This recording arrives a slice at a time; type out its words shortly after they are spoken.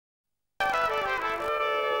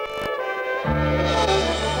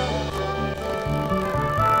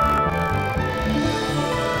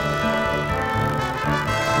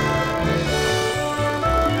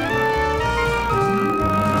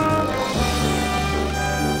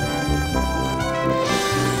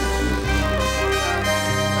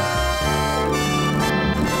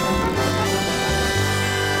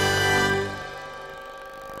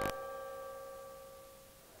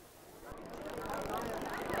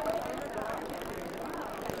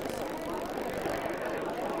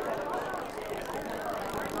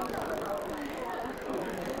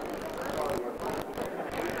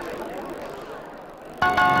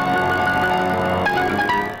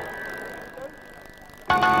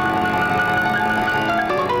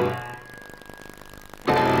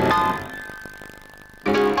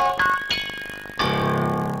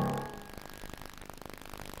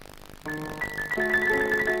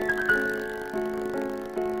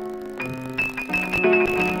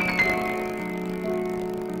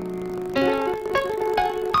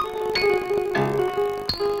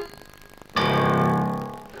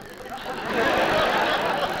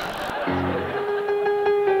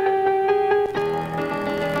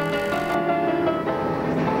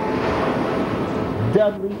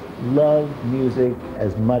Dudley loved music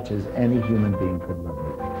as much as any human being could love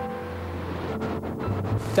music.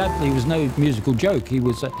 Dudley was no musical joke. He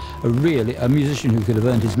was a musician who could have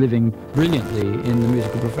earned his living brilliantly in the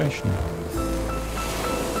musical profession.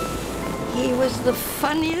 He was the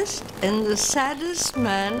funniest and the saddest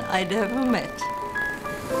man I'd ever met.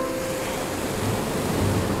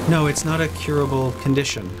 No, it's not a curable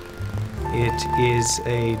condition. It is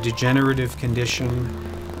a degenerative condition.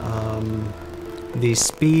 The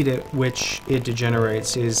speed at which it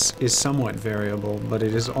degenerates is somewhat variable, but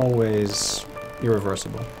it is always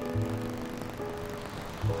irreversible.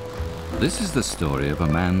 This is the story of a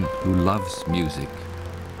man who loves music,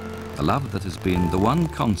 a love that has been the one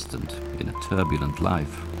constant in a turbulent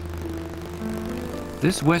life.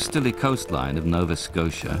 This westerly coastline of Nova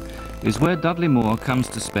Scotia is where Dudley Moore comes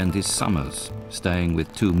to spend his summers, staying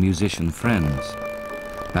with two musician friends.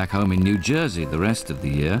 Back home in New Jersey the rest of the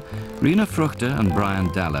year, Rena Fruchter and Brian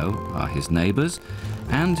Dallow are his neighbors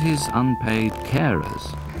and his unpaid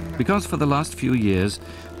carers, because for the last few years,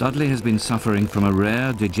 Dudley has been suffering from a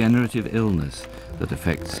rare degenerative illness that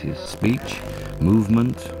affects his speech,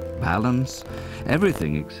 movement, balance,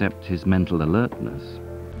 everything except his mental alertness.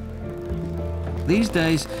 These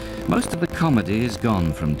days, most of the comedy is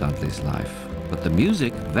gone from Dudley's life, but the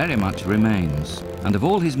music very much remains. And of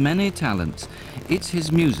all his many talents, it's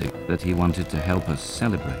his music that he wanted to help us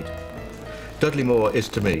celebrate. Dudley Moore is,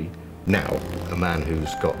 to me, now a man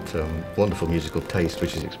who's got wonderful musical taste,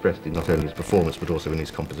 which is expressed in not only his performance but also in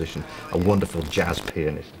his composition, a wonderful jazz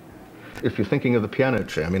pianist. If you're thinking of the piano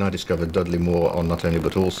trio, I mean, I discovered Dudley Moore on Not Only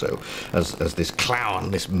But Also as this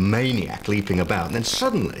clown, this maniac leaping about, and then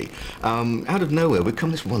suddenly, out of nowhere, would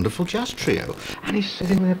come this wonderful jazz trio, and he's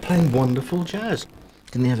sitting there playing wonderful jazz.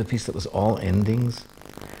 Didn't he have a piece that was all endings?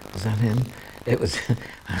 Was that him? It was,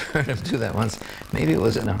 I heard him do that once. Maybe it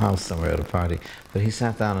was in a house somewhere at a party, but he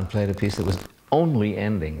sat down and played a piece that was only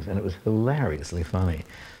endings, and it was hilariously funny.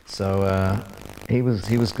 So he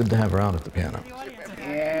was good to have around at the piano.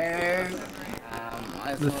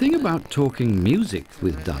 The thing about talking music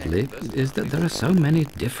with Dudley is that there are so many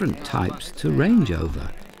different types to range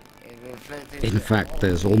over. In fact,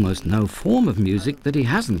 there's almost no form of music that he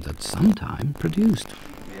hasn't at some time produced.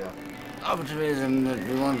 Optimism that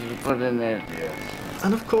we wanted to put in there.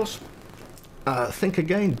 And of course, think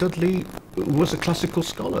again, Dudley was a classical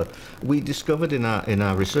scholar. We discovered in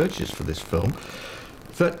our researches for this film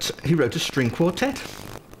that he wrote a string quartet.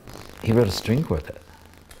 He wrote a string quartet?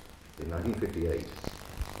 In 1958.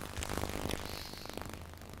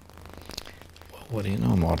 What do you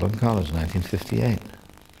know, Magdalen College, 1958.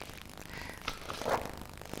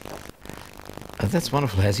 That's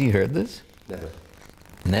wonderful. Has he heard this? Never.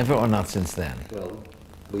 Never, or not since then? Well,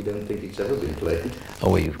 we don't think it's ever been played.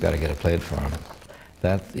 Oh, well, you've got to get it played for him.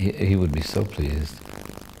 That, he would be so pleased.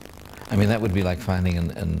 I mean, that would be like finding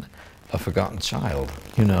a forgotten child,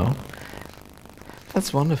 you know?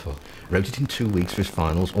 That's wonderful. Wrote it in 2 weeks for his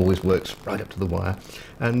finals, always works right up to the wire.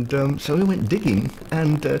 And so we went digging,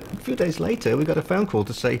 and a few days later we got a phone call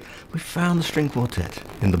to say, we found the string quartet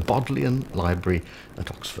in the Bodleian Library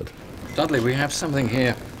at Oxford. Dudley, we have something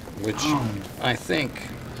here which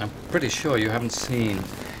I'm pretty sure you haven't seen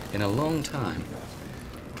in a long time.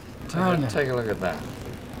 Take a look at that.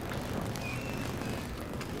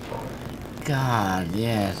 God,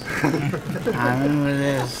 yes. I remember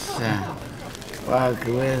this work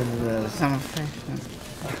with some affection.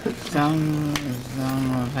 Some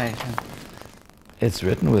affection. It's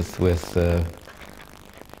written with a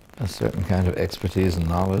certain kind of expertise and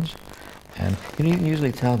knowledge. And you can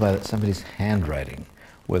usually tell by somebody's handwriting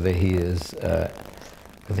whether he's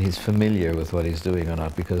familiar with what he's doing or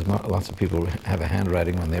not, because lots of people have a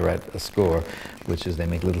handwriting when they write a score, which is they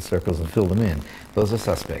make little circles and fill them in. Those are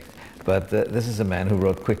suspect. But this is a man who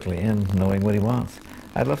wrote quickly in, knowing what he wants.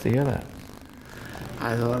 I'd love to hear that.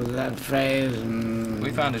 I thought of that phrase and...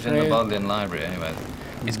 We found it in the Bodleian Library, anyway.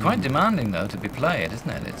 It's quite demanding, though, to be played, isn't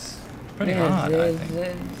it? It's pretty hard, I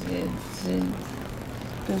think. It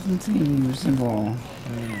doesn't seem simple.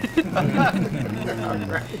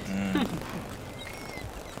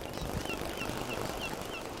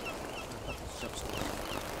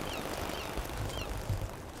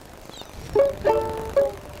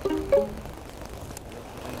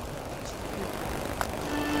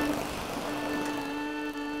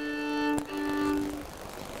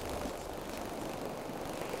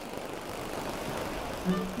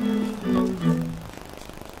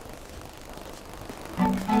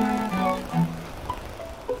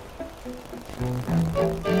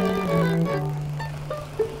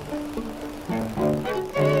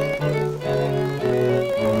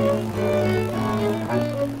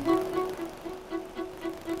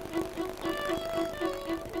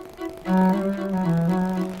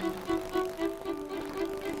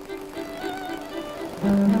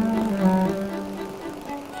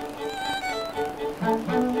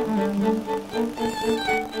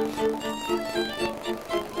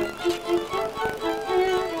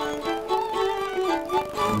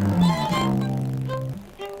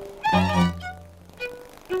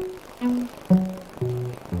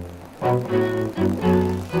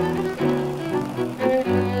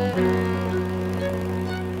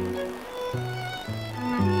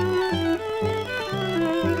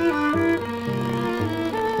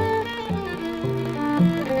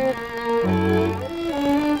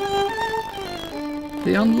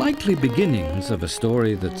 The unlikely beginnings of a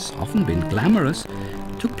story that's often been glamorous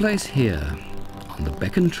took place here, on the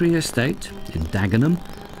Becontree estate in Dagenham,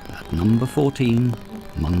 at number 14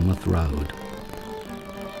 Monmouth Road.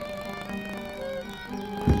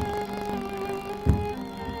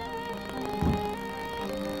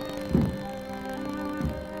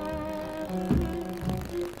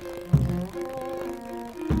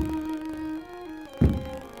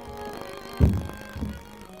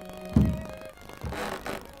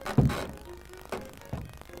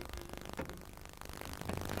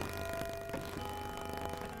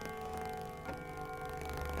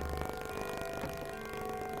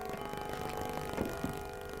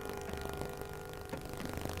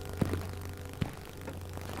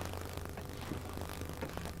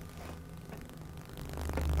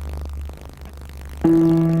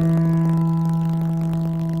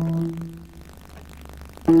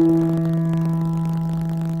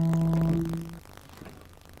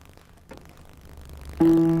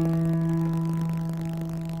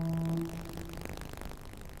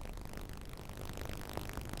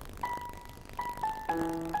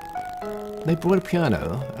 They brought a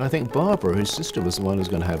piano, and I think Barbara, his sister, was the one who was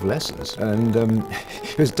going to have lessons. And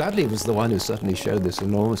because Dudley was the one who suddenly showed this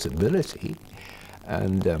enormous ability,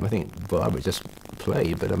 and I think Barbara just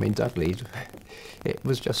played, but I mean, Dudley, it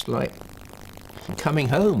was just like coming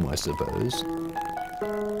home, I suppose.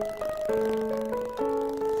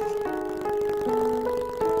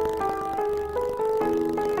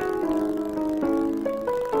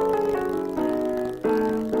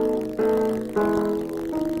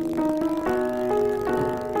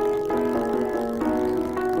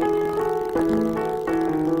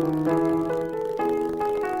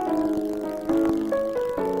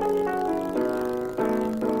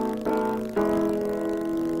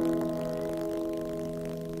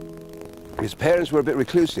 His parents were a bit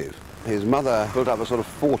reclusive. His mother built up a sort of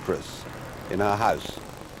fortress in her house.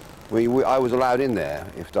 I was allowed in there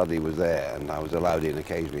if Dudley was there, and I was allowed in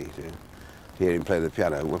occasionally to hear him play the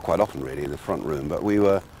piano, well, quite often really, in the front room, but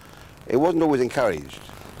it wasn't always encouraged.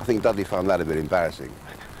 I think Dudley found that a bit embarrassing.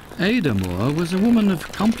 Ada Moore was a woman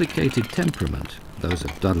of complicated temperament. Those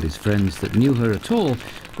of Dudley's friends that knew her at all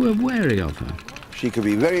were wary of her. She could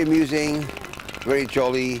be very amusing, very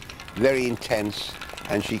jolly, very intense,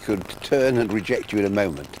 and she could turn and reject you in a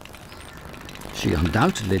moment. She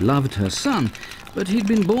undoubtedly loved her son, but he'd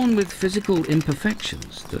been born with physical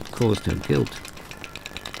imperfections that caused her guilt.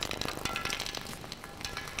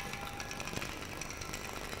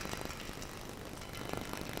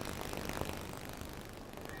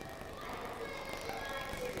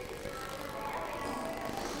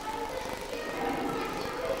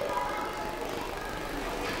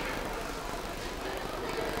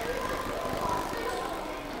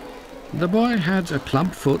 The boy had a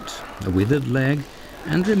clubbed foot, a withered leg,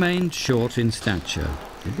 and remained short in stature.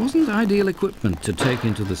 It wasn't ideal equipment to take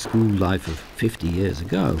into the school life of 50 years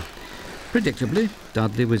ago. Predictably,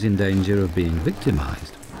 Dudley was in danger of being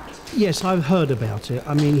victimised. Yes, I've heard about it.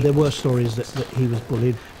 I mean, there were stories that he was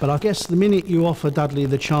bullied, but I guess the minute you offer Dudley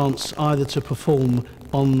the chance either to perform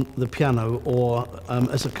on the piano or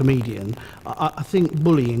as a comedian, I think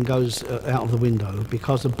bullying goes out of the window,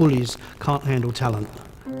 because the bullies can't handle talent.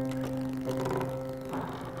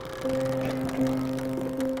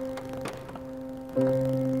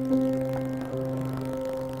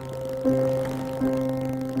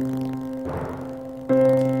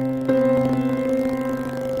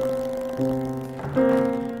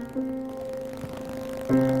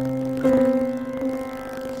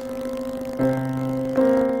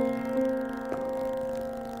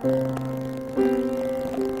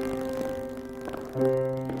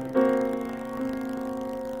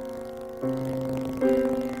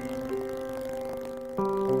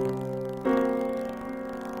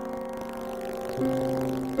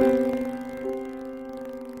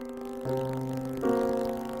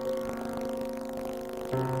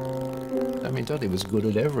 I mean, Dudley was good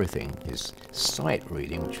at everything. His sight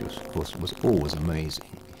reading, which was, of course, was always amazing.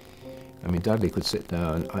 I mean, Dudley could sit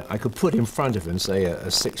down. I could put in front of him, say,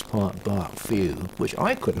 a six-part Bach fugue, which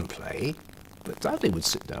I couldn't play, but Dudley would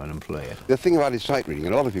sit down and play it. The thing about his sight reading,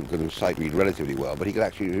 a lot of people can sight read relatively well, but he could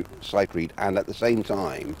actually sight read and at the same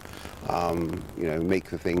time, you know, make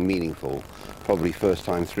the thing meaningful, probably first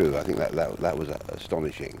time through. I think that was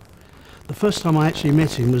astonishing. The first time I actually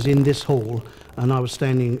met him was in this hall, and I was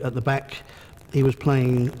standing at the back. He was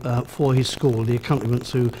playing for his school the accompaniment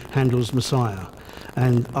to Handel's Messiah.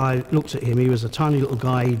 And I looked at him. He was a tiny little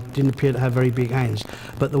guy. He didn't appear to have very big hands,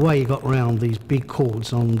 but the way he got around these big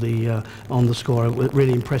chords on the score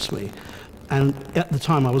really impressed me. And at the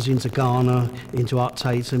time I was into Garner, into Art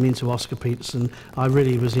Tatum, into Oscar Peterson. I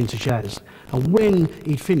really was into jazz. And when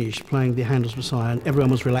he'd finished playing the Handel's Messiah and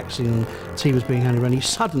everyone was relaxing and tea was being handed around, he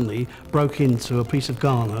suddenly broke into a piece of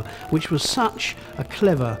Garner, which was such a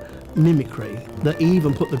clever mimicry that he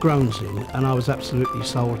even put the groans in, and I was absolutely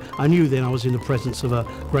sold. I knew then I was in the presence of a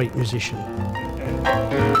great musician.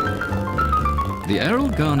 The Errol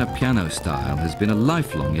Garner piano style has been a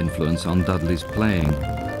lifelong influence on Dudley's playing.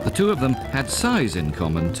 The two of them had size in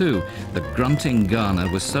common too. The grunting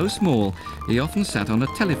Garner was so small, he often sat on a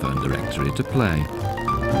telephone directory to play.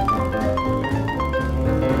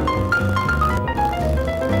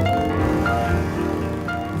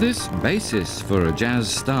 This basis for a jazz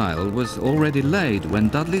style was already laid when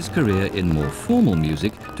Dudley's career in more formal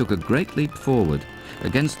music took a great leap forward.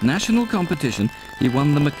 Against national competition, he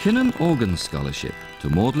won the Mackinnon Organ Scholarship to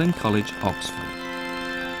Magdalen College, Oxford.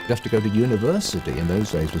 Just to go to university in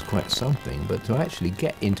those days was quite something, but to actually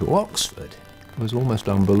get into Oxford was almost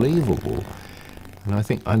unbelievable. And I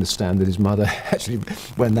understand that his mother actually,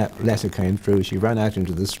 when that letter came through, she ran out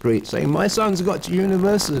into the street saying, "My son's got to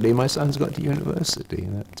university, my son's got to university."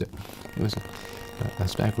 And it was a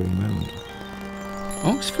staggering moment.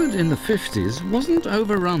 Oxford in the 50s wasn't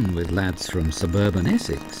overrun with lads from suburban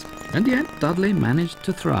Essex, and yet Dudley managed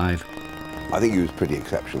to thrive. I think he was pretty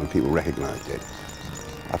exceptional and people recognised it.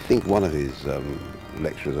 I think one of his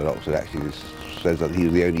lecturers at Oxford actually says that he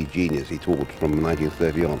was the only genius he taught from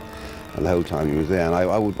 1930 on, and the whole time he was there. And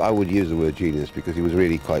I would use the word genius because he was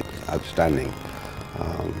really quite outstanding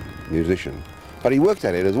musician. But he worked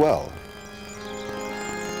at it as well.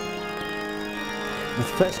 The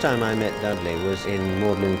first time I met Dudley was in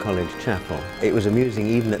Magdalen College Chapel. It was amusing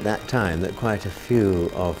even at that time that quite a few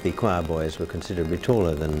of the choir boys were considerably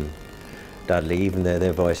taller than Dudley, even though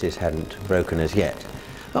their voices hadn't broken as yet.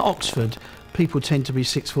 At Oxford, people tend to be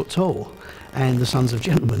 6 foot tall, and the sons of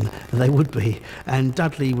gentlemen, they would be. And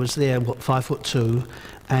Dudley was there, 5'2",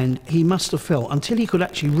 and he must have felt, until he could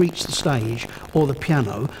actually reach the stage or the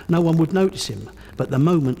piano, no one would notice him. But the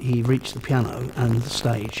moment he reached the piano and the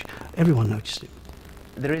stage, everyone noticed him.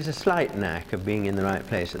 There is a slight knack of being in the right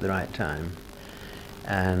place at the right time,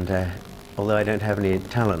 and although I don't have any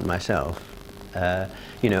talent myself,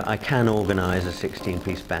 you know, I can organise a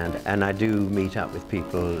 16-piece band, and I do meet up with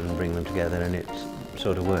people and bring them together, and it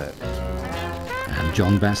sort of works. And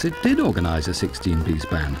John Bassett did organise a 16-piece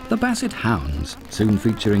band, the Bassett Hounds, soon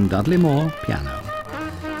featuring Dudley Moore, piano.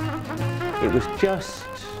 It was just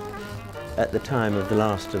at the time of the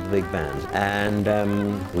last of the big bands, and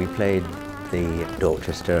we played the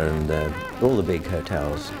Dorchester and all the big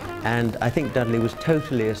hotels, and I think Dudley was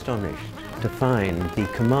totally astonished to find the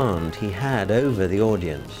command he had over the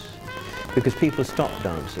audience, because people stopped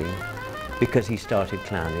dancing, because he started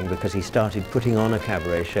clowning, because he started putting on a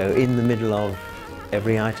cabaret show in the middle of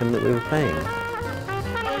every item that we were playing.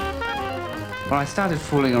 Well, I started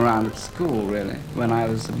fooling around at school, really, when I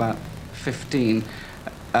was about 15.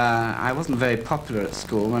 I wasn't very popular at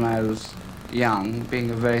school when I was young, being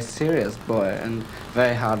a very serious boy and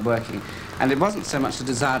very hard-working. And it wasn't so much a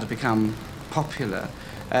desire to become popular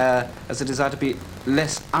as a desire to be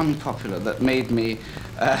less unpopular that made me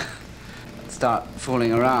start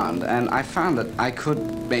fooling around. And I found that I could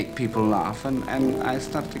make people laugh, and I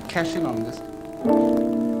started to cash in on this.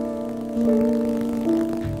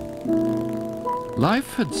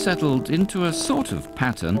 Life had settled into a sort of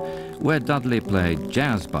pattern where Dudley played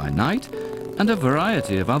jazz by night and a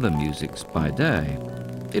variety of other musics by day.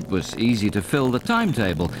 It was easy to fill the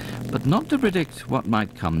timetable, but not to predict what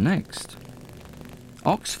might come next.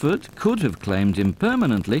 Oxford could have claimed him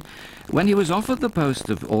permanently when he was offered the post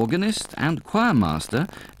of organist and choirmaster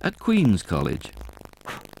at Queen's College.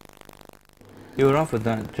 You were offered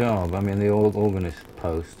that job, I mean, the organist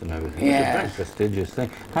post and everything. Yes. It's a very prestigious thing.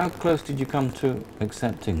 How close did you come to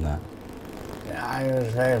accepting that? I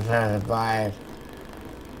was very flattered by it,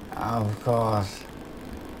 of course,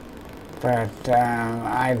 but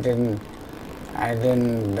I didn't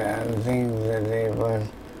think that it was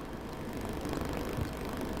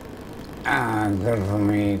good for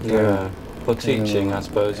me to... Yeah, for teaching, I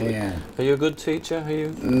suppose. Yeah. Are you a good teacher? Are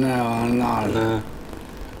you? No, I'm not. No.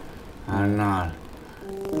 I'm not.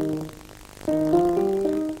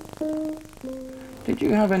 Did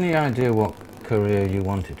you have any idea what career you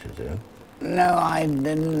wanted to do? No, I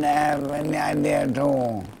didn't have any idea at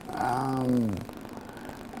all. I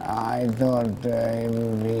thought it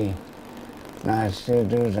would be nice to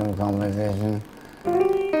do some composition.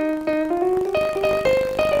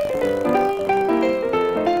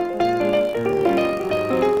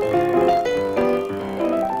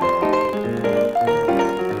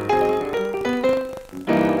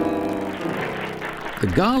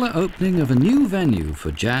 gala opening of a new venue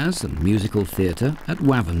for jazz and musical theatre at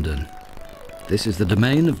Wavendon. This is the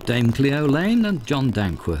domain of Dame Cleo Lane and John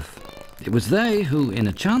Dankworth. It was they who, in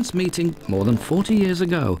a chance meeting more than 40 years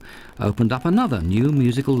ago, opened up another new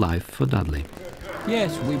musical life for Dudley.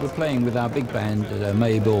 Yes, we were playing with our big band at a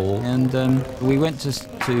May Ball, and we went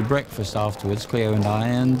to breakfast afterwards, Cleo and I,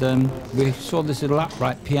 and we saw this little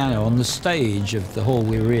upright piano on the stage of the hall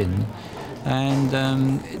we were in, and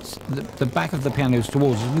it's the back of the piano was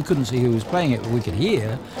towards us. We couldn't see who was playing it, but we could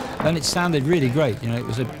hear, and it sounded really great. You know, it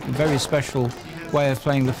was a very special way of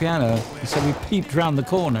playing the piano. And so we peeped round the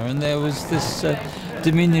corner, and there was this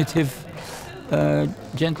diminutive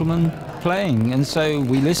gentleman playing, and so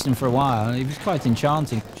we listened for a while, and it was quite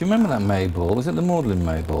enchanting. Do you remember that May Ball? Was it the Magdalen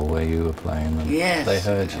May Ball where you were playing and yes, they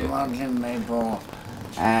heard you? Yes, Magdalen May Ball.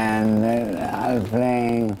 And I was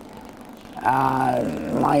playing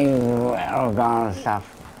my organ stuff,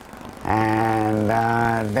 and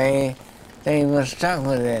they were stuck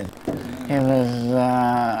with it. It was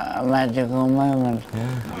a magical moment.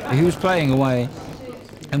 Yeah. He was playing away,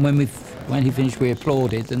 and when he finished, we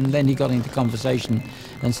applauded, and then he got into conversation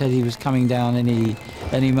and said he was coming down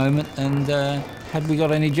any moment, and had we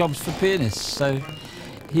got any jobs for pianists. So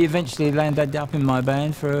he eventually landed up in my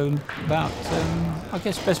band for about, I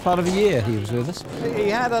guess, best part of a year he was with us. He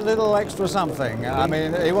had a little extra something. I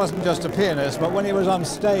mean, he wasn't just a pianist, but when he was on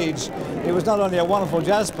stage, he was not only a wonderful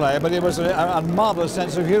jazz player, but he was a marvellous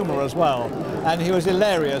sense of humour as well. And he was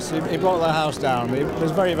hilarious. He brought the house down. He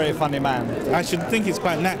was a very, very funny man. I should think it's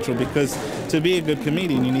quite natural, because to be a good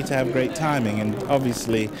comedian, you need to have great timing, and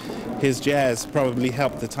obviously his jazz probably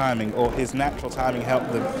helped the timing, or his natural timing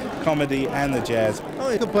helped the comedy and the jazz. Oh,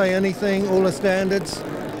 he could play anything, all the standards,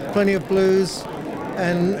 plenty of blues,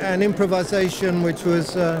 and improvisation, which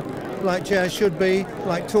was like jazz should be,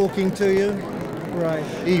 like talking to you. Right.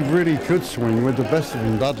 He really could swing with the best of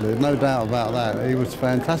them, Dudley, no doubt about that. He was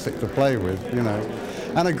fantastic to play with, you know.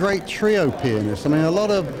 And a great trio pianist. I mean, a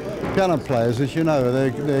lot of piano players, as you know,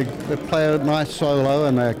 they play a nice solo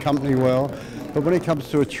and they accompany well. But when it comes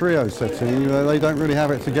to a trio setting, they don't really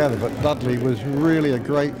have it together. But Dudley was really a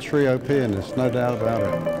great trio pianist, no doubt about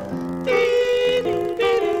it.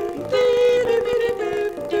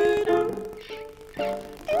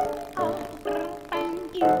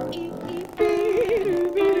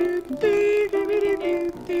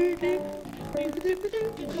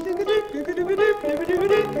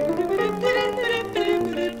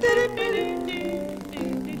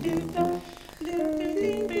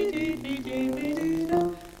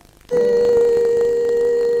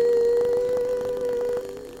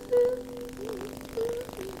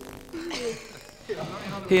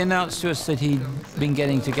 He announced to us that he'd been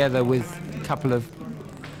getting together with a couple of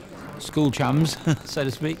school chums, so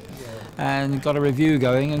to speak, and got a review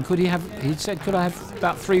going, and he said, could I have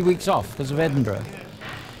about 3 weeks off because of Edinburgh?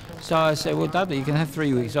 So I said, well, Dudley, you can have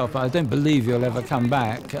 3 weeks off, but I don't believe you'll ever come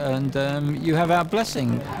back, and you have our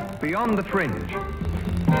blessing. Beyond the Fringe, with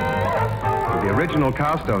the original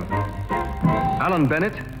cast of Alan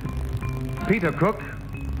Bennett, Peter Cook,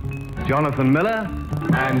 Jonathan Miller,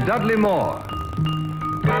 and Dudley Moore.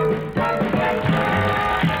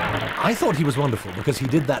 I thought he was wonderful because he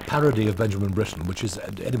did that parody of Benjamin Britten, which is,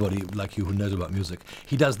 anybody like you who knows about music,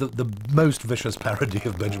 he does the most vicious parody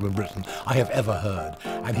of Benjamin Britten I have ever heard,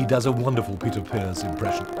 and he does a wonderful Peter Pears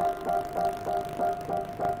impression.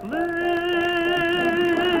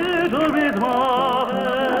 Little bit more.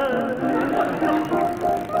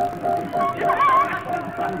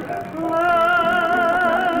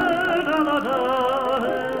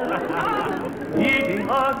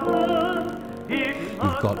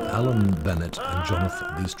 You've got Alan Bennett and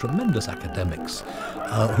Jonathan, these tremendous academics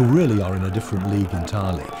who really are in a different league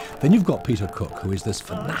entirely. Then you've got Peter Cook, who is this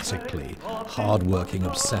fanatically hard-working,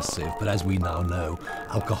 obsessive, but as we now know,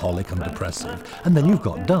 alcoholic and depressive. And then you've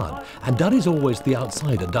got Dud, and Dud is always the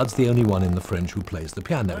outsider. Dud's the only one in the Fringe who plays the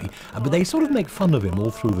piano. But they sort of make fun of him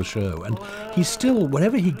all through the show, and he's still,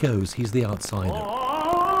 wherever he goes, he's the outsider.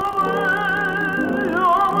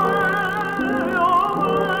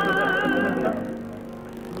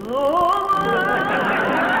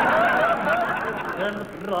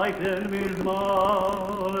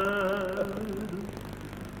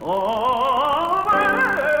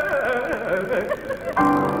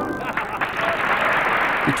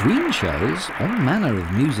 Between shows, all manner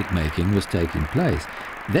of music making was taking place,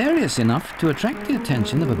 various enough to attract the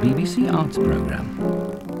attention of a BBC Arts programme.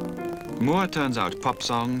 Moore turns out pop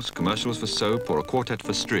songs, commercials for soap or a quartet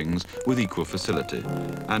for strings with equal facility,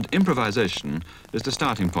 and improvisation is the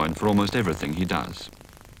starting point for almost everything he does.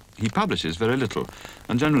 He publishes very little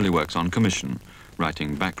and generally works on commission,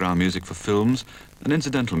 writing background music for films and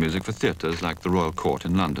incidental music for theatres like the Royal Court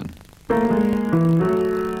in London.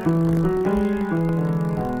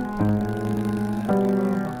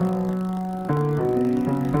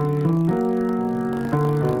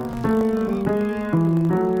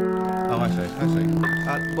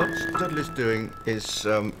 What Dudley's doing is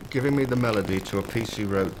giving me the melody to a piece he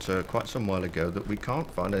wrote quite some while ago that we can't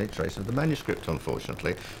find any trace of the manuscript,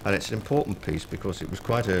 unfortunately. And it's an important piece because it was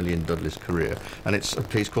quite early in Dudley's career, and it's a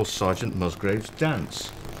piece called Sergeant Musgrave's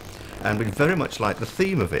Dance. And we very much like the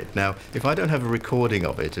theme of it. Now, if I don't have a recording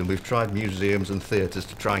of it, and we've tried museums and theatres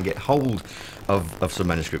to try and get hold of some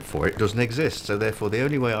manuscript for it, it doesn't exist. So therefore, the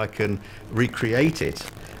only way I can recreate it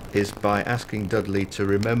is by asking Dudley to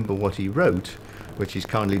remember what he wrote, which he's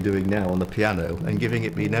kindly doing now on the piano, and giving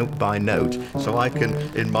it me note by note, so I can,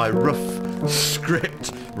 in my rough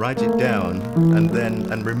script, write it down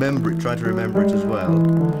and remember it, try to remember it as well,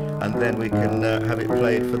 and then we can have it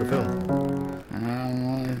played for the film.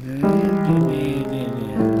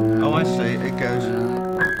 Oh, I see. It goes.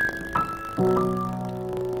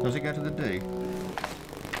 Does it go to the D?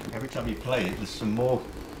 Every time you play it, there's some more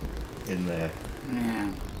in there.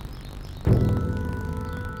 Yeah.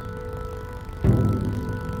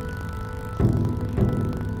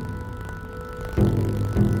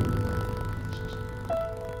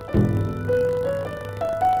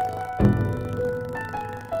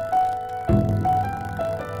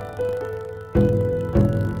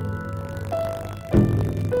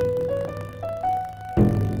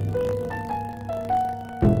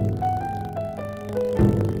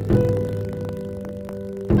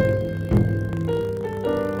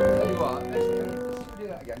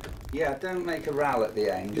 Yeah, don't make a row at the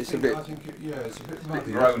end. It's a bit... I think it's a bit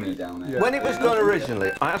groany down there. When it was done originally,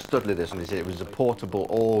 I asked Dudley this, and he said it was a portable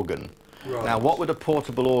organ. Right. Now, what would a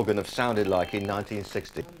portable organ have sounded like in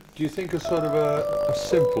 1960? Do you think a sort of a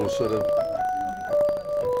simple sort of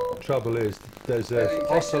trouble is there's an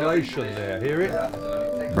oscillation there, hear it?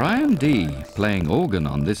 Brian Dee, playing organ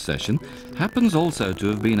on this session, happens also to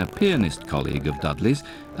have been a pianist colleague of Dudley's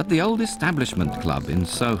at the old Establishment Club in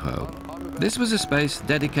Soho. This was a space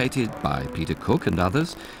dedicated by Peter Cook and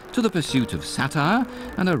others to the pursuit of satire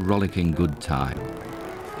and a rollicking good time.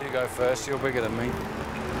 You go first, you're bigger than me.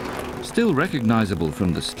 Still recognisable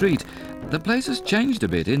from the street, the place has changed a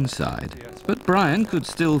bit inside, but Brian could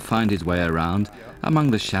still find his way around among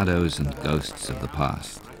the shadows and ghosts of the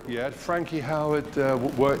past. Yeah, Frankie Howard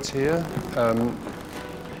worked here.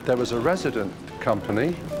 There was a resident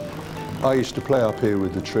company. I used to play up here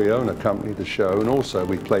with the trio and accompany the show, and also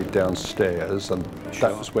we played downstairs, and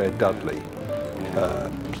that was where Dudley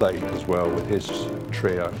played as well with his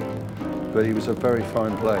trio. But he was a very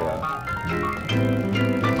fine player.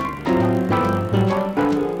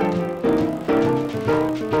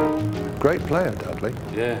 Great player, Dudley.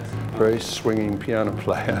 Yeah. Very swinging piano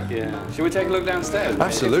player. Yeah. Shall we take a look downstairs?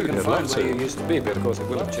 Absolutely, I'd love to. Where you used to be, but of course it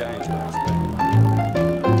will have changed.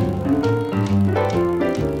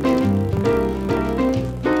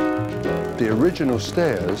 The original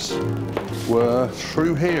stairs were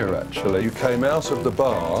through here, actually. You came out of the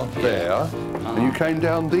bar there, and you came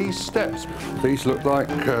down these steps. These look like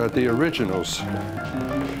the originals.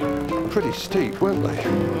 Pretty steep, weren't they?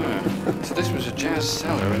 Yeah. So this was a jazz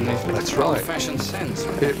cellar in the old-fashioned sense.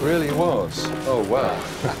 It really was. Oh, wow.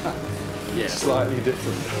 Yes. Slightly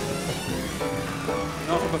different.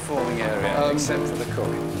 Not a performing area, except for the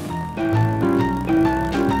cook.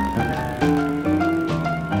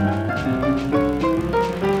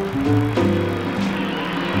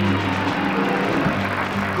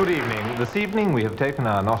 Good evening. This evening we have taken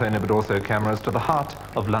our not only but also cameras to the heart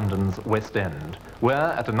of London's West End, where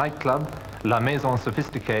at a nightclub, La Maison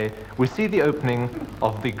Sophistiquée, we see the opening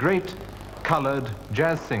of the great coloured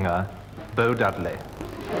jazz singer, Bo Dudley.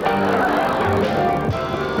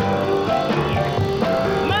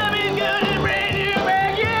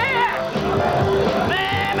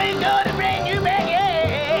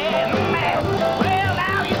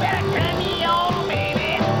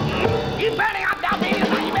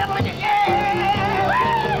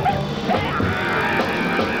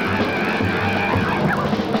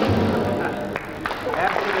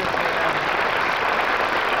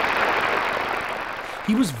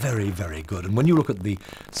 He was very, very good. And when you look at the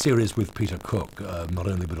series with Peter Cook, not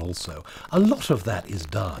only but also, a lot of that is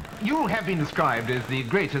done. You have been described as the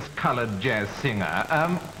greatest coloured jazz singer.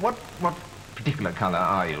 What particular colour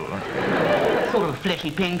are you? Sort of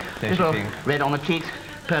fleshy pink, Fleshy little pink. red on the cheeks,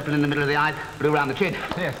 purple in the middle of the eyes, blue round the chin.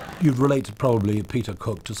 Yes. You'd relate probably Peter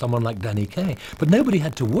Cook to someone like Danny Kaye, but nobody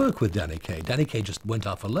had to work with Danny Kaye. Danny Kaye just went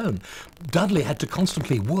off alone. Dudley had to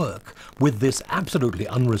constantly work with this absolutely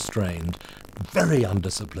unrestrained, very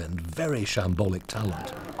undisciplined, very shambolic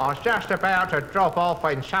talent. I was just about to drop off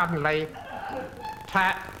when suddenly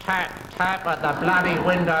tap, tap, tap at the bloody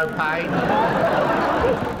window pane.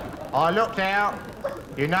 I looked out,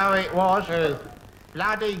 you know it was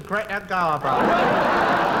bloody Greta Garbo.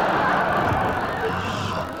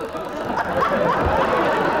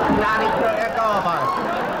 Bloody Greta Garbo.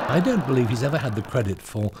 I don't believe he's ever had the credit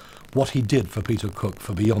for what he did for Peter Cook,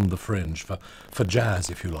 for Beyond the Fringe, for jazz,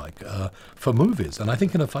 if you like, for movies. And I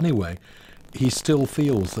think in a funny way, he still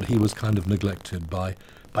feels that he was kind of neglected by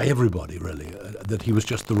everybody, really, that he was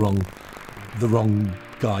just the wrong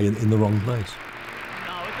guy in the wrong place.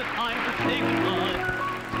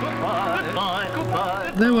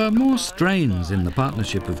 There were more strains in the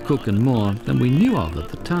partnership of Cook and Moore than we knew of at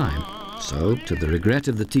the time. So, to the regret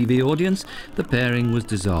of the TV audience, the pairing was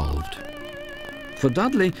dissolved. For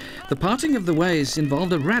Dudley, the parting of the ways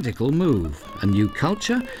involved a radical move, a new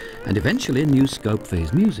culture, and eventually a new scope for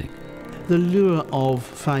his music. The lure of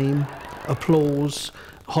fame, applause,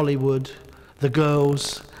 Hollywood, the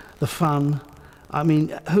girls, the fun. I mean,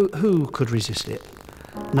 who could resist it?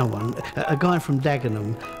 No one. A guy from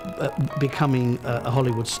Dagenham becoming a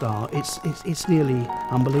Hollywood star, it's nearly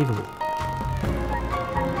unbelievable.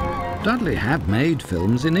 Dudley had made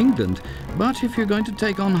films in England, but if you're going to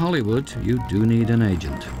take on Hollywood, you do need an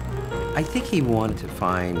agent. I think he wanted to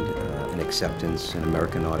find an acceptance in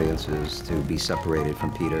American audiences to be separated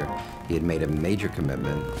from Peter. He had made a major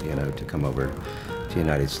commitment, to come over to the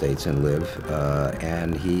United States and live,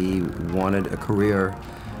 and he wanted a career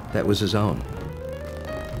that was his own.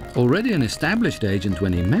 Already an established agent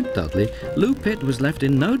when he met Dudley, Lou Pitt was left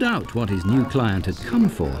in no doubt what his new client had come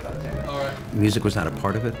for. Music was not a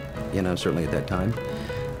part of it, certainly at that time.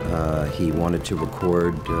 He wanted to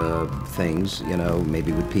record things,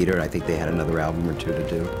 maybe with Peter. I think they had another album or two to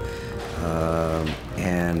do.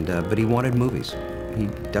 But he wanted movies. He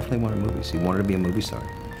definitely wanted movies. He wanted to be a movie star.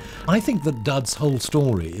 I think that Dud's whole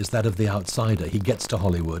story is that of the outsider. He gets to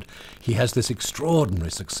Hollywood, he has this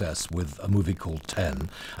extraordinary success with a movie called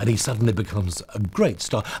 10, and he suddenly becomes a great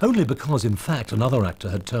star, only because, in fact, another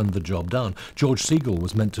actor had turned the job down. George Segal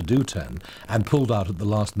was meant to do 10 and pulled out at the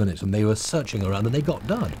last minute, and they were searching around and they got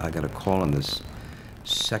done. I got a call in this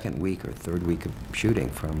second week or third week of shooting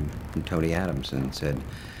from Tony Adams and said,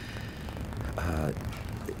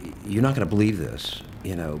 you're not going to believe this,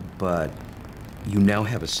 but you now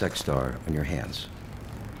have a sex star on your hands.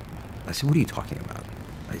 I said, what are you talking about?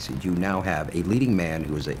 I said, you now have a leading man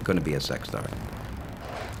who is going to be a sex star.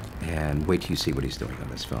 And wait till you see what he's doing on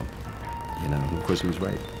this film. Of course he was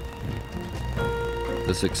right.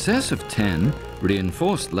 The success of 10,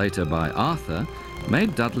 reinforced later by Arthur,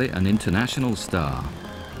 made Dudley an international star.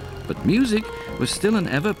 But music was still an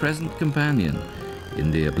ever-present companion in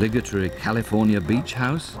the obligatory California beach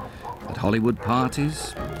house, at Hollywood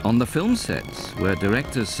parties, on the film sets where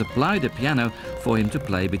directors supplied a piano for him to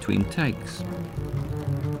play between takes.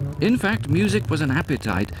 In fact, music was an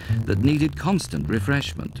appetite that needed constant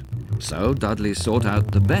refreshment. So Dudley sought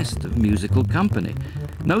out the best of musical company,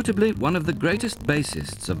 notably one of the greatest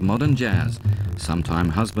bassists of modern jazz, sometime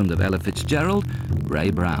husband of Ella Fitzgerald, Ray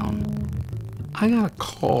Brown. I got a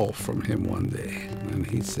call from him one day, and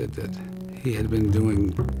he said that he had been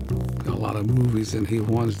doing a lot of movies and he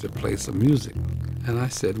wanted to play some music. And I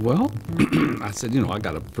said, well, I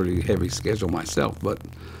got a pretty heavy schedule myself, but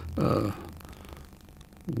why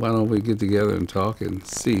don't we get together and talk and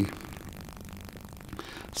see?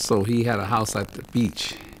 So he had a house at the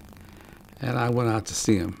beach, and I went out to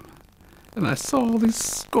see him. And I saw all these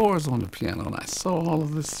scores on the piano, and I saw all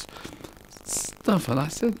of this stuff, and I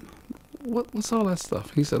said, what's all that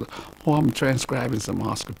stuff? He said, oh, I'm transcribing some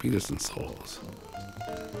Oscar Peterson solos.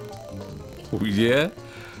 Oh, yeah?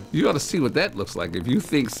 You ought to see what that looks like. If you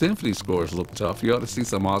think symphony scores look tough, you ought to see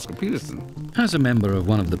some Oscar Peterson. As a member of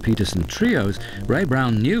one of the Peterson trios, Ray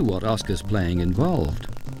Brown knew what Oscar's playing involved.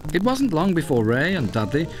 It wasn't long before Ray and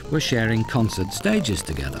Dudley were sharing concert stages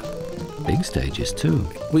together. Big stages, too.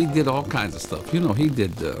 We did all kinds of stuff. He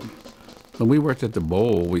did, when we worked at the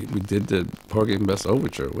Bowl, we did the Porgy and Bess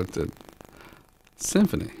Overture with the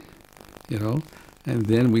symphony, and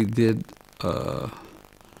then we did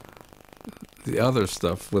the other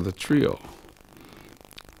stuff with a trio.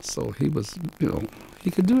 So he was,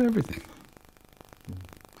 he could do everything.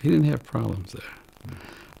 He didn't have problems there.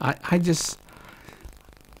 I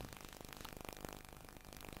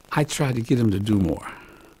tried to get him to do more,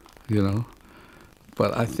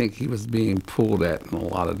 but I think he was being pulled at in a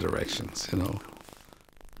lot of directions, you know.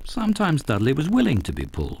 Sometimes Dudley was willing to be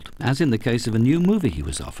pulled, as in the case of a new movie he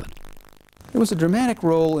was offered. It was a dramatic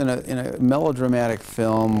role in a melodramatic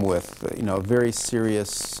film with, you know, a very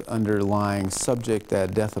serious underlying subject,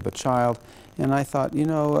 that death of a child. And I thought, you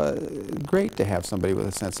know, great to have somebody with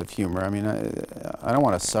a sense of humor. I mean, I don't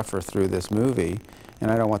want to suffer through this movie,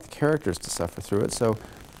 and I don't want the characters to suffer through it. So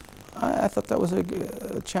I thought that was a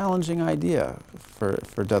challenging idea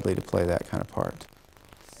for Dudley to play that kind of part.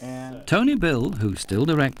 Tony Bill, who still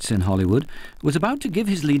directs in Hollywood, was about to give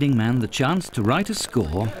his leading man the chance to write a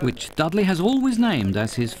score which Dudley has always named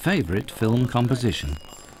as his favourite film composition.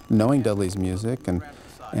 Knowing Dudley's music and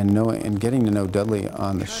getting to know Dudley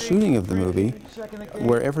on the shooting of the movie,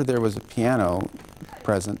 wherever there was a piano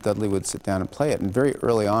present, Dudley would sit down and play it. And very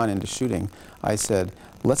early on into shooting, I said,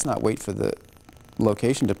 let's not wait for the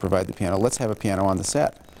location to provide the piano, let's have a piano on the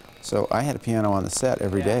set. So I had a piano on the set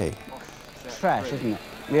every day. Trash, isn't it?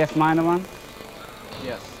 The F minor one?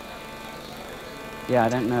 Yes. Yeah, I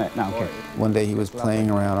don't know it. No, okay. One day he was playing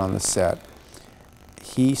around on the set.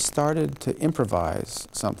 He started to improvise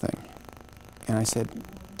something. And I said,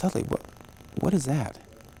 Dudley, what is that?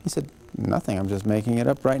 He said, nothing, I'm just making it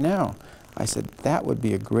up right now. I said, that would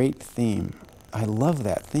be a great theme. I love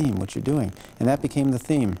that theme, what you're doing. And that became the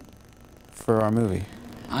theme for our movie.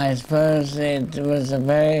 I suppose it was a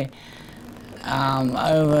very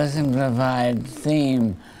oversimplified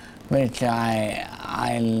theme, which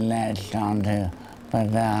I latched onto,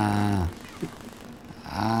 but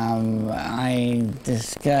I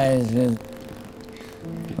disguised it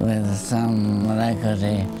with some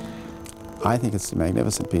alacrity. I think it's a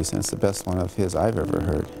magnificent piece, and it's the best one of his I've ever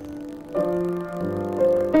heard.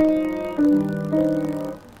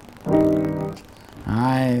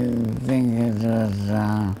 I think it was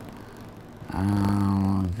a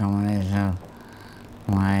combination of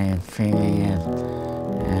my feeling it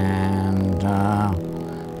and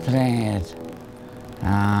playing it.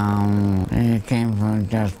 It came from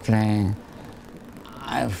just playing.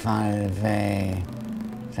 I find it very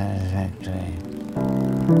satisfactory.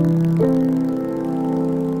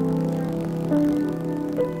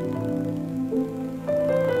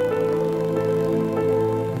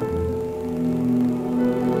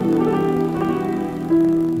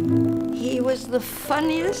 He was the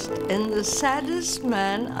funniest and the saddest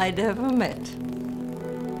man I'd ever met.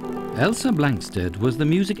 Elsa Blankstead was the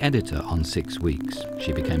music editor on 6 Weeks.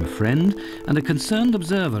 She became a friend and a concerned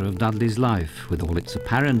observer of Dudley's life, with all its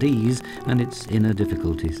apparent ease and its inner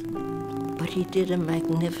difficulties. But he did a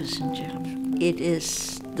magnificent job.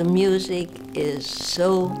 The music is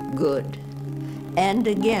so good, and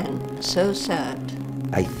again, so sad.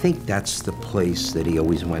 I think that's the place that he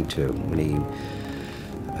always went to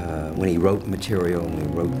when he wrote material, when he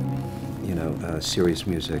wrote, you know, serious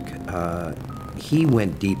music. He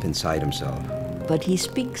went deep inside himself. But he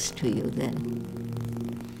speaks to you then.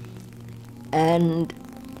 And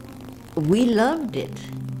we loved it.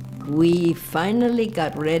 We finally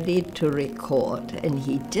got ready to record, and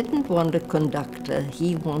he didn't want a conductor,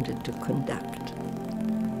 he wanted to conduct.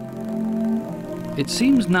 It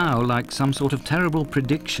seems now like some sort of terrible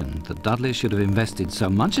prediction that Dudley should have invested so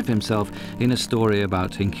much of himself in a story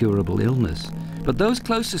about incurable illness. But those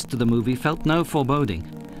closest to the movie felt no foreboding,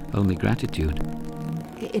 only gratitude.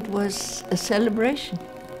 It was a celebration.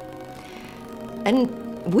 And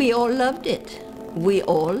we all loved it. We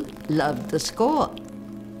all loved the score.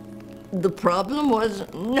 The problem was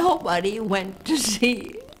nobody went to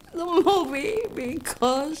see the movie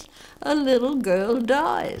because a little girl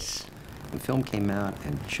dies. The film came out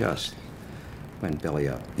and just went belly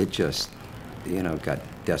up. It just, you know, got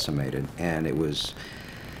decimated. And it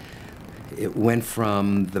went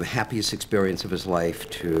from the happiest experience of his life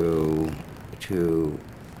to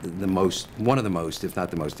one of the most, if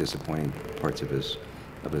not the most disappointing parts of his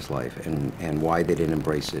life, and why they didn't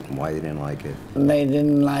embrace it and why they didn't like it. They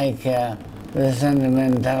didn't like the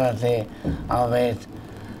sentimentality of it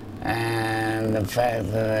and the fact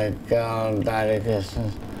that a girl died of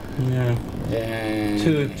Christmas. Yeah.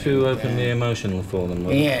 Too openly emotional for them.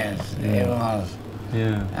 Yes, it was.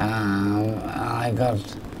 Yeah. I got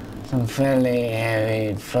some fairly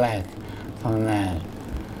heavy flack from that.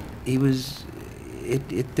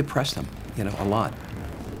 It depressed him, you know, a lot.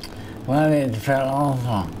 Well, it felt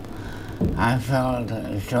awful. I felt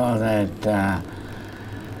sure that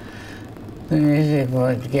the music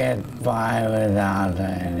would get by without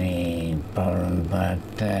any problem, but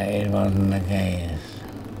it wasn't the case.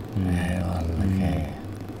 It wasn't the case.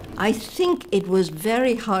 I think it was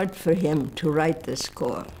very hard for him to write the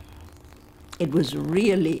score. It was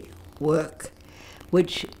really work.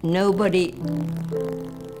 which nobody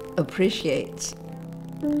appreciates.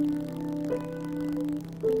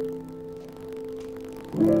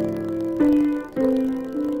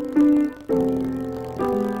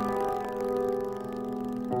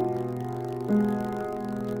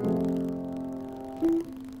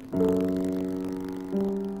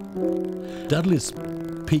 Dudley's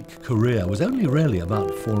peak career was only really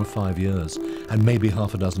about 4 or 5 years and maybe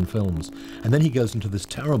half a dozen films. And then he goes into this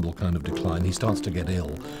terrible kind of decline. He starts to get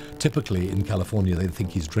ill. Typically in California they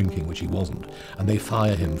think he's drinking, which he wasn't. And they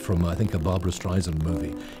fire him from, I think, a Barbra Streisand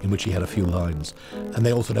movie in which he had a few lines. And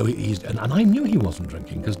they also know he's... And I knew he wasn't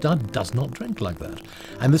drinking because Dud does not drink like that.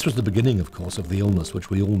 And this was the beginning, of course, of the illness, which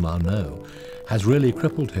we all now know has really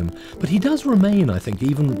crippled him. But he does remain, I think,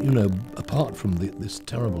 even, you know, apart from this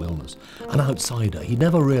terrible illness, an outsider. He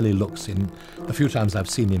never really looks in, the few times I've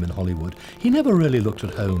seen him in Hollywood, he never really looked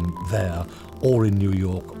at home there or in New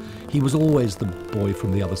York. He was always the boy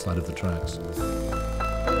from the other side of the tracks.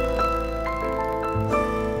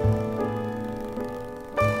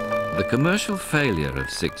 The commercial failure of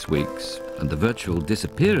 6 Weeks and the virtual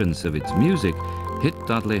disappearance of its music hit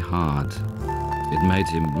Dudley hard. It made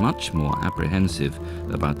him much more apprehensive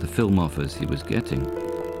about the film offers he was getting.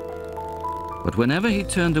 But whenever he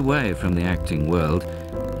turned away from the acting world,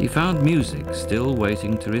 he found music still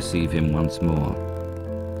waiting to receive him once more.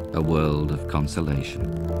 A world of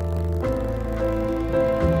consolation.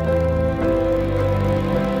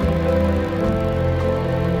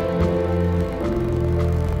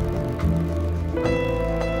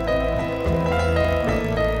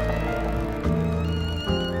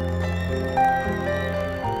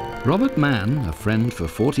 Robert Mann, a friend for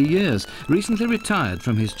 40 years, recently retired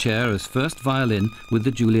from his chair as first violin with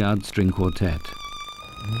the Juilliard String Quartet.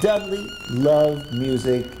 Dudley loved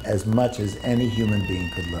music as much as any human being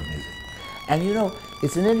could love music. And you know,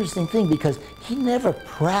 it's an interesting thing because he never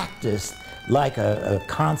practiced like a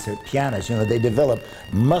concert pianist. You know, they develop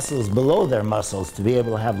muscles below their muscles to be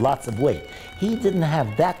able to have lots of weight. He didn't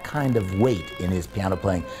have that kind of weight in his piano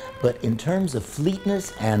playing, but in terms of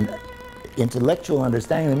fleetness and intellectual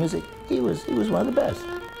understanding of music, he was one of the best.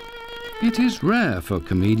 It is rare for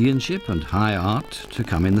comedianship and high art to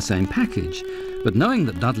come in the same package, but knowing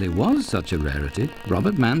that Dudley was such a rarity,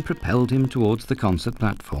 Robert Mann propelled him towards the concert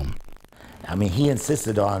platform. I mean, he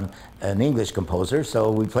insisted on an English composer, so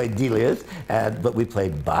we played Delius, but we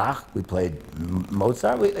played Bach, we played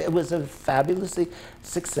Mozart. It was a fabulously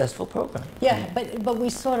successful program. Yeah, but we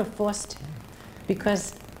sort of forced him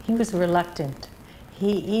because he was reluctant.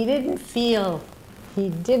 He didn't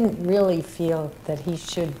really feel that he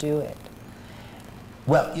should do it.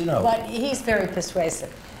 Well, you know. But he's very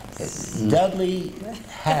persuasive. Dudley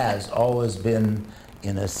has always been,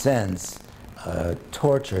 in a sense,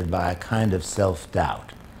 tortured by a kind of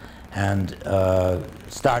self-doubt. And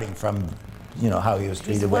starting from, you know, how he was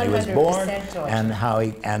treated when he was born, and how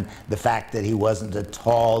and the fact that he wasn't a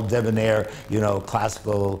tall, debonair, you know,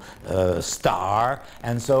 classical star.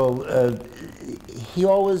 And so he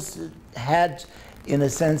always had, in a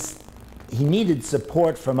sense, he needed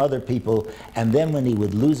support from other people, and then when he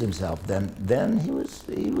would lose himself, then he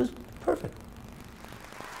was perfect.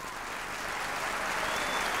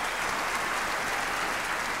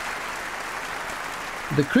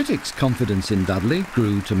 The critics' confidence in Dudley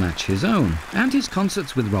grew to match his own, and his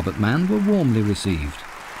concerts with Robert Mann were warmly received.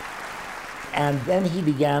 And then he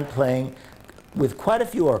began playing with quite a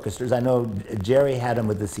few orchestras. I know Jerry had him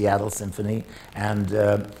with the Seattle Symphony, and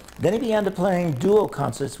then he began to playing duo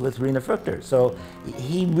concerts with Rena Fruchter. So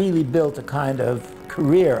he really built a kind of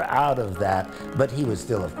career out of that, but he was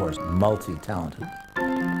still, of course, multi-talented.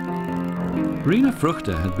 Rena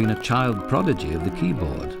Fruchter had been a child prodigy of the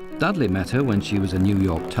keyboard. Dudley met her when she was a New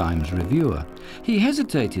York Times reviewer. He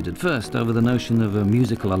hesitated at first over the notion of a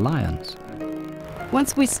musical alliance.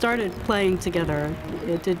 Once we started playing together,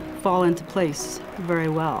 it did fall into place very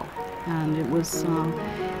well. And it was,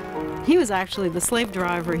 he was actually the slave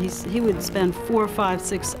driver. He would spend 4, 5,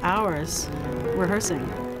 6 hours rehearsing.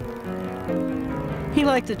 He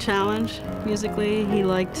liked a challenge musically. He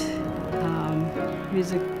liked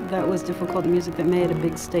music that was difficult, music that made a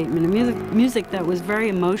big statement, music that was very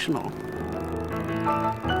emotional.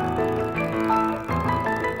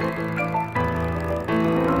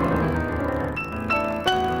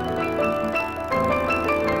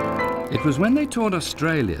 It was when they toured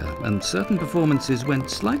Australia and certain performances went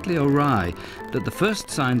slightly awry that the first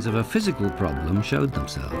signs of a physical problem showed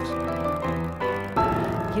themselves.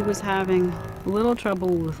 He was having a little trouble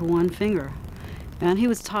with one finger, and he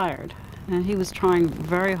was tired. And he was trying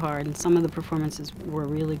very hard, and some of the performances were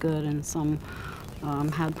really good, and some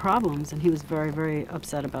had problems, and he was very, very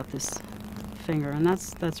upset about this finger, and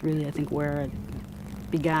that's really, I think, where it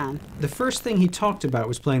began. The first thing he talked about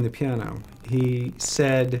was playing the piano. He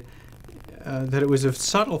said that it was a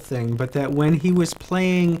subtle thing, but that when he was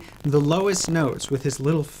playing the lowest notes with his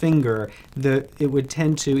little finger, it would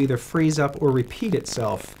tend to either freeze up or repeat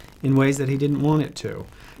itself in ways that he didn't want it to.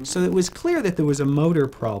 So it was clear that there was a motor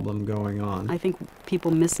problem going on. I think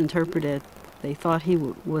people misinterpreted. They thought he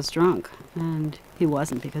was drunk, and he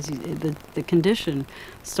wasn't, because the condition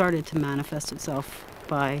started to manifest itself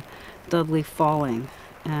by Dudley falling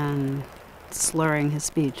and slurring his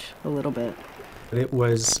speech a little bit. It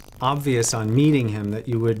was obvious on meeting him that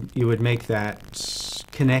you would make that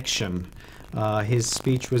connection. His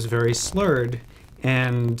speech was very slurred,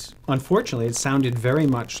 and unfortunately it sounded very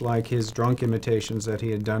much like his drunk imitations that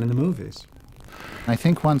he had done in the movies. I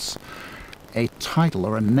think once a title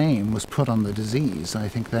or a name was put on the disease, I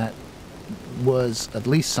think that was at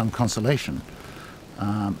least some consolation.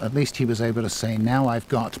 At least he was able to say, now I've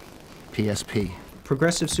got PSP.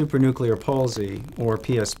 Progressive supranuclear palsy, or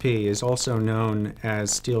PSP, is also known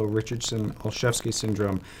as Steele-Richardson-Olszewski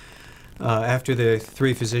syndrome, after the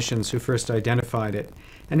three physicians who first identified it.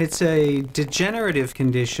 And it's a degenerative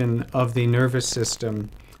condition of the nervous system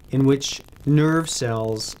in which nerve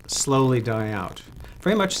cells slowly die out.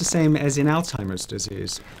 Very much the same as in Alzheimer's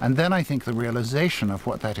disease. And then I think the realization of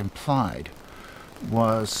what that implied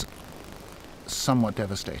was somewhat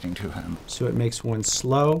devastating to him. So it makes one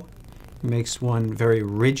slow, makes one very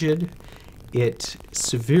rigid, it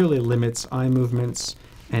severely limits eye movements,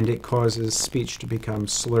 and it causes speech to become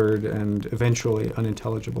slurred and eventually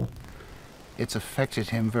unintelligible. It's affected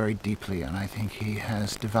him very deeply, and I think he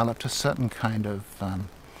has developed a certain kind of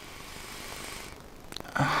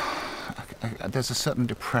there's a certain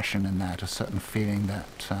depression in that, a certain feeling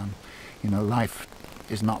that life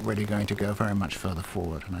is not really going to go very much further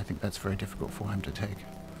forward, and I think that's very difficult for him to take.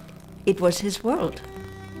 It was his world.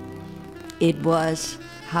 It was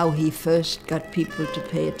how he first got people to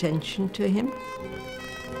pay attention to him.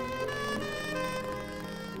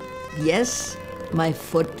 Yes, my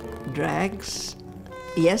foot drags.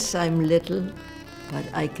 Yes, I'm little, but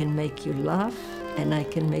I can make you laugh and I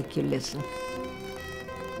can make you listen.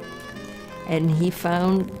 And he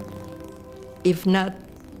found, if not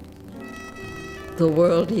the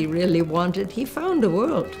world he really wanted, he found a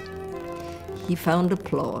world. He found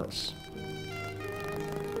applause.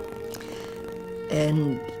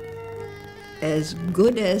 And as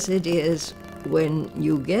good as it is when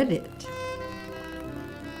you get it,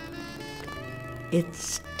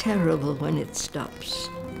 it's terrible when it stops.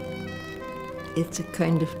 It's a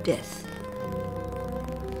kind of death.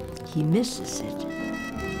 He misses it.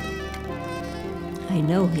 I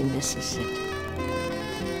know he misses it.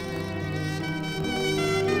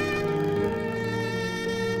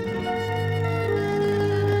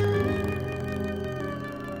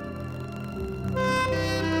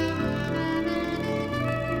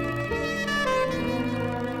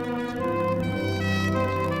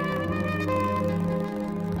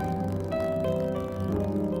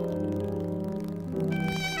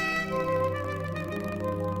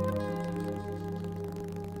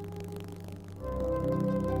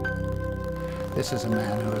 This is a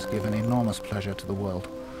man who has given enormous pleasure to the world,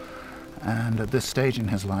 and at this stage in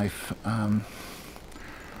his life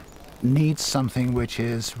needs something which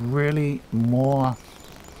is really a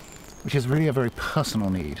very personal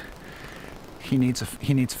need. He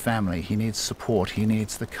needs family, he needs support, he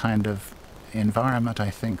needs the kind of environment, I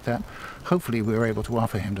think, that hopefully we're able to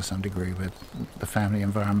offer him to some degree with the family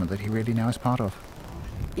environment that he really now is part of.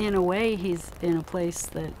 In a way, he's in a place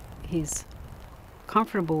that he's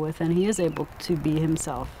comfortable with, and he is able to be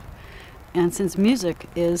himself. And since music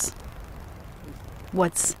is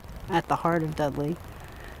what's at the heart of Dudley,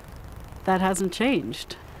 that hasn't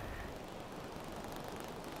changed.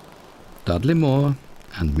 Dudley Moore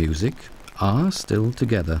and music are still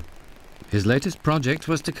together. His latest project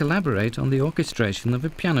was to collaborate on the orchestration of a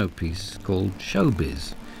piano piece called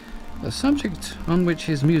Showbiz, a subject on which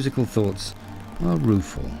his musical thoughts are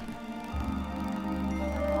rueful.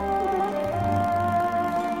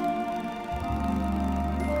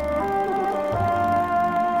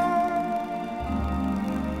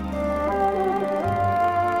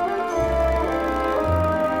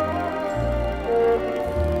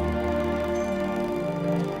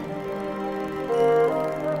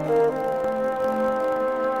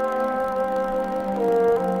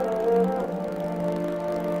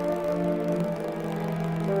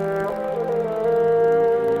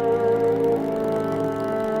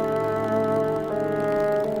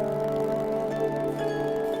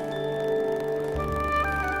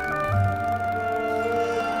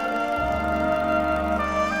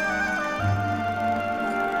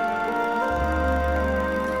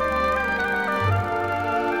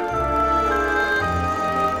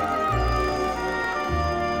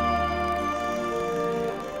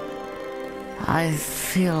 I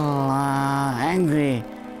feel angry.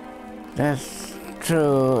 That's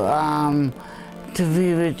true. To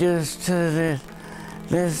be reduced to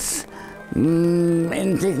this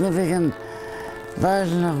insignificant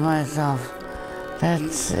version of myself,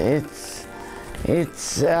 it's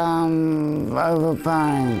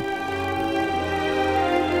overpowering.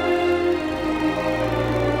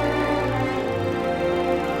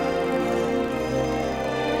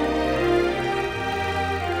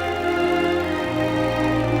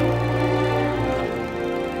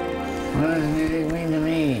 What does music mean to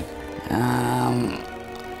me?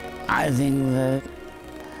 I think that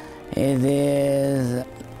it is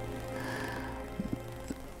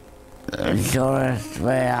the surest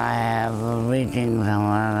way I have of reaching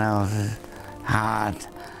someone else's heart,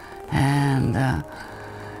 and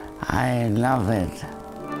I love it.